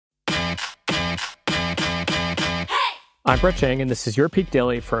I'm Brett Chang, and this is your Peak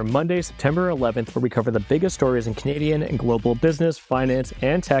Daily for Monday, September 11th, where we cover the biggest stories in Canadian and global business, finance,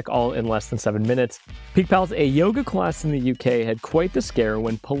 and tech, all in less than 7 minutes. Peak Pals, a yoga class in the UK had quite the scare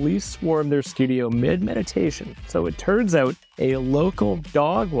when police swarmed their studio mid-meditation. So it turns out a local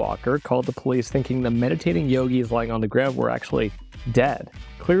dog walker called the police thinking the meditating yogis lying on the ground were actually dead.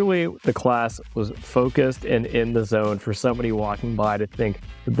 Clearly, the class was focused and in the zone for somebody walking by to think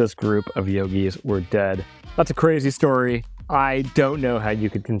that this group of yogis were dead. That's a crazy story. I don't know how you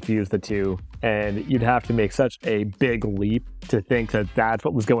could confuse the two, and you'd have to make such a big leap to think that that's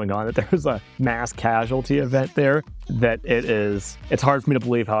what was going on, that there was a mass casualty event there, that it's hard for me to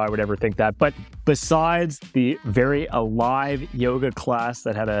believe how I would ever think that. But besides the very alive yoga class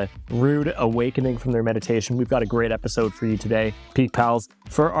that had a rude awakening from their meditation, we've got a great episode for you today, Peak Pals.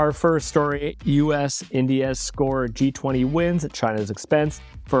 For our first story, US-India score G20 wins at China's expense.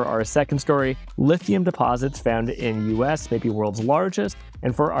 For our second story, lithium deposits found in US may be world's largest.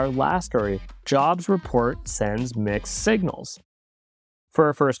 And for our last story, jobs report sends mixed signals. For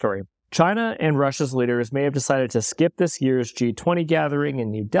our first story, China and Russia's leaders may have decided to skip this year's G20 gathering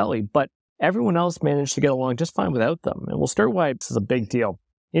in New Delhi, but everyone else managed to get along just fine without them. And we'll start why this is a big deal.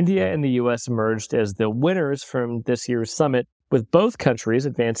 India and the US emerged as the winners from this year's summit, with both countries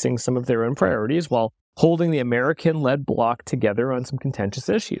advancing some of their own priorities while holding the American-led bloc together on some contentious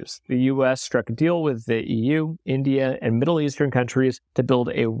issues. The U.S. struck a deal with the EU, India, and Middle Eastern countries to build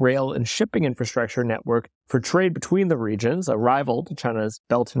a rail and shipping infrastructure network for trade between the regions, a rival to China's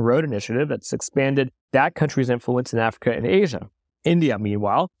Belt and Road Initiative that's expanded that country's influence in Africa and Asia. India,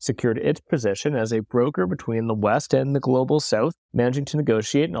 meanwhile, secured its position as a broker between the West and the global South, managing to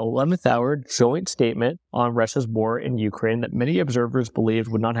negotiate an 11th-hour joint statement on Russia's war in Ukraine that many observers believed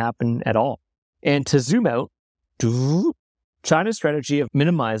would not happen at all. And to zoom out, China's strategy of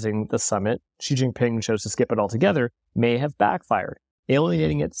minimizing the summit, Xi Jinping chose to skip it altogether, may have backfired,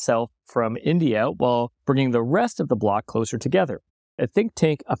 alienating itself from India while bringing the rest of the bloc closer together. A think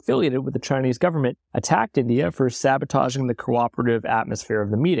tank affiliated with the Chinese government attacked India for sabotaging the cooperative atmosphere of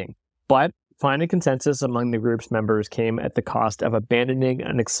the meeting. But finding consensus among the group's members came at the cost of abandoning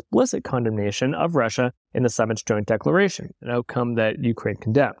an explicit condemnation of Russia in the summit's joint declaration, an outcome that Ukraine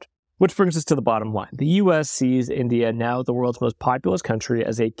condemned. Which brings us to the bottom line. The U.S. sees India, now the world's most populous country,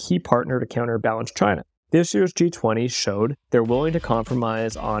 as a key partner to counterbalance China. This year's G20 showed they're willing to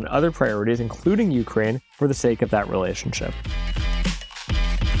compromise on other priorities, including Ukraine, for the sake of that relationship.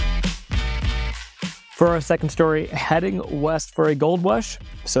 For our second story, heading west for a gold rush,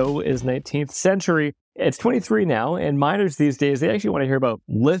 so is 19th century. It's 23 now, and miners these days, they actually want to hear about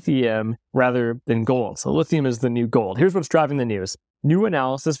lithium rather than gold. So lithium is the new gold. Here's what's driving the news. New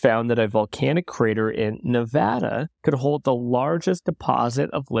analysis found that a volcanic crater in Nevada could hold the largest deposit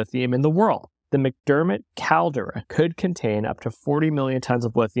of lithium in the world. The McDermott caldera could contain up to 40 million tons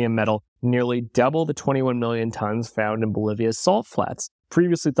of lithium metal, nearly double the 21 million tons found in Bolivia's salt flats,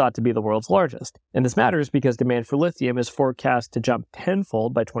 previously thought to be the world's largest. And this matters because demand for lithium is forecast to jump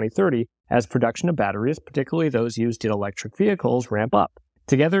tenfold by 2030 as production of batteries, particularly those used in electric vehicles, ramp up.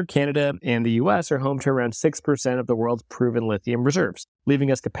 Together, Canada and the U.S. are home to around 6% of the world's proven lithium reserves, leaving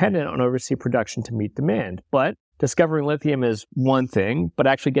us dependent on overseas production to meet demand. But discovering lithium is one thing, but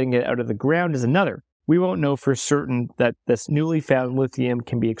actually getting it out of the ground is another. We won't know for certain that this newly found lithium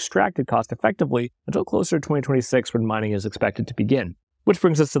can be extracted cost-effectively until closer to 2026 when mining is expected to begin. Which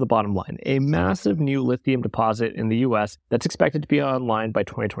brings us to the bottom line. A massive new lithium deposit in the U.S. that's expected to be online by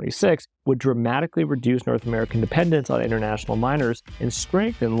 2026 would dramatically reduce North American dependence on international miners and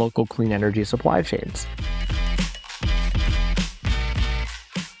strengthen local clean energy supply chains.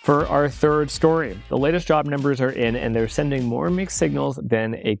 For our third story, the latest job numbers are in and they're sending more mixed signals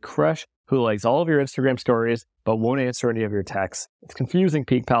than a crush who likes all of your Instagram stories but won't answer any of your texts. It's confusing,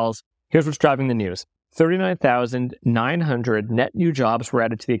 Peak Pals. Here's what's driving the news. 39,900 net new jobs were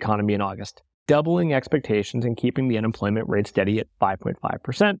added to the economy in August, doubling expectations and keeping the unemployment rate steady at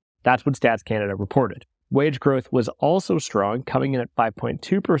 5.5%. That's what Stats Canada reported. Wage growth was also strong, coming in at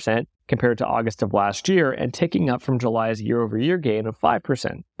 5.2% compared to August of last year and ticking up from July's year-over-year gain of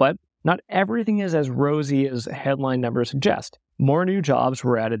 5%. But not everything is as rosy as headline numbers suggest. More new jobs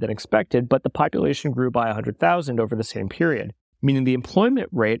were added than expected, but the population grew by 100,000 over the same period, meaning the employment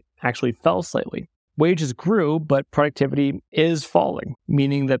rate actually fell slightly. Wages grew, but productivity is falling,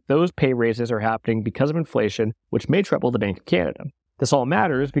 meaning that those pay raises are happening because of inflation, which may trouble the Bank of Canada. This all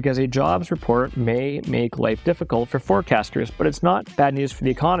matters because a jobs report may make life difficult for forecasters, but it's not bad news for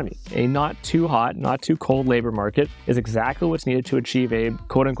the economy. A not too hot, not too cold labor market is exactly what's needed to achieve a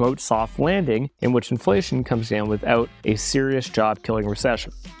quote-unquote soft landing in which inflation comes down without a serious job-killing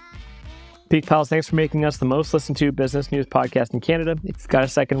recession. Peak Pals, thanks for making us the most listened to business news podcast in Canada. If you've got a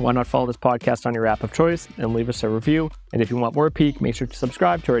second, why not follow this podcast on your app of choice and leave us a review? And if you want more Peak, make sure to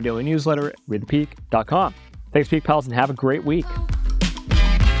subscribe to our daily newsletter at readthepeak.com. Thanks, Peak Pals, and have a great week.